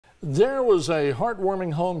There was a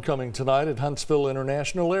heartwarming homecoming tonight at Huntsville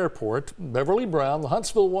International Airport. Beverly Brown, the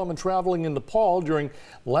Huntsville woman traveling in Nepal during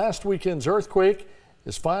last weekend's earthquake,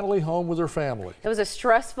 is finally home with her family. It was a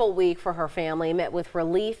stressful week for her family, met with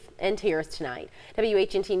relief and tears tonight.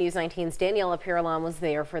 WHNT News 19's Daniela Perallon was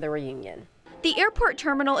there for the reunion. The airport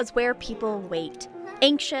terminal is where people wait,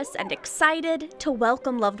 anxious and excited to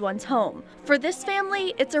welcome loved ones home. For this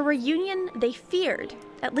family, it's a reunion they feared,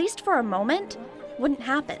 at least for a moment, wouldn't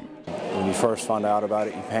happen. When you first find out about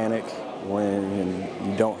it, you panic. When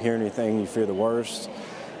you don't hear anything, you fear the worst.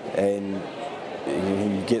 And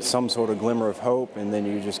you get some sort of glimmer of hope, and then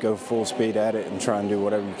you just go full speed at it and try and do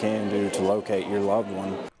whatever you can do to locate your loved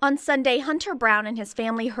one. On Sunday, Hunter Brown and his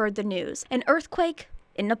family heard the news. An earthquake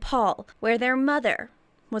in Nepal, where their mother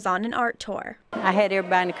was on an art tour. I had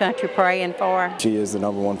everybody in the country praying for her. She is the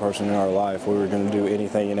 #1 person in our life. We were going to do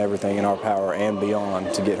anything and everything in our power and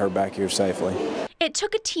beyond to get her back here safely. It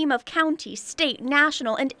took a team of county, state,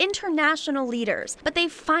 national, and international leaders, but they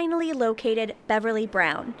finally located Beverly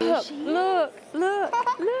Brown. Look.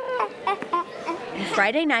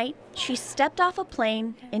 Friday night, she stepped off a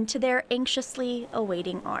plane into their anxiously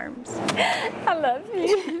awaiting arms. I love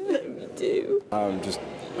you. Love me too. I'm just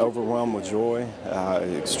overwhelmed with joy,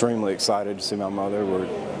 extremely excited to see my mother. We're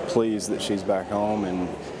pleased that she's back home, and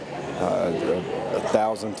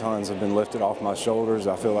 1,000 tons have been lifted off my shoulders.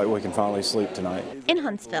 I feel like we can finally sleep tonight. In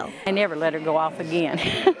Huntsville. I never let her go off again.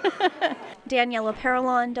 Daniela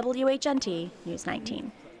Perallon, WHNT News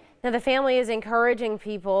 19. Now, the family is encouraging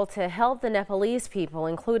people to help the Nepalese people,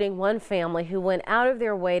 including one family who went out of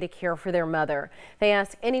their way to care for their mother. They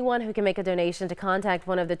ask anyone who can make a donation to contact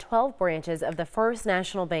one of the 12 branches of the First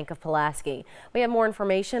National Bank of Pulaski. We have more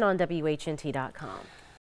information on WHNT.com.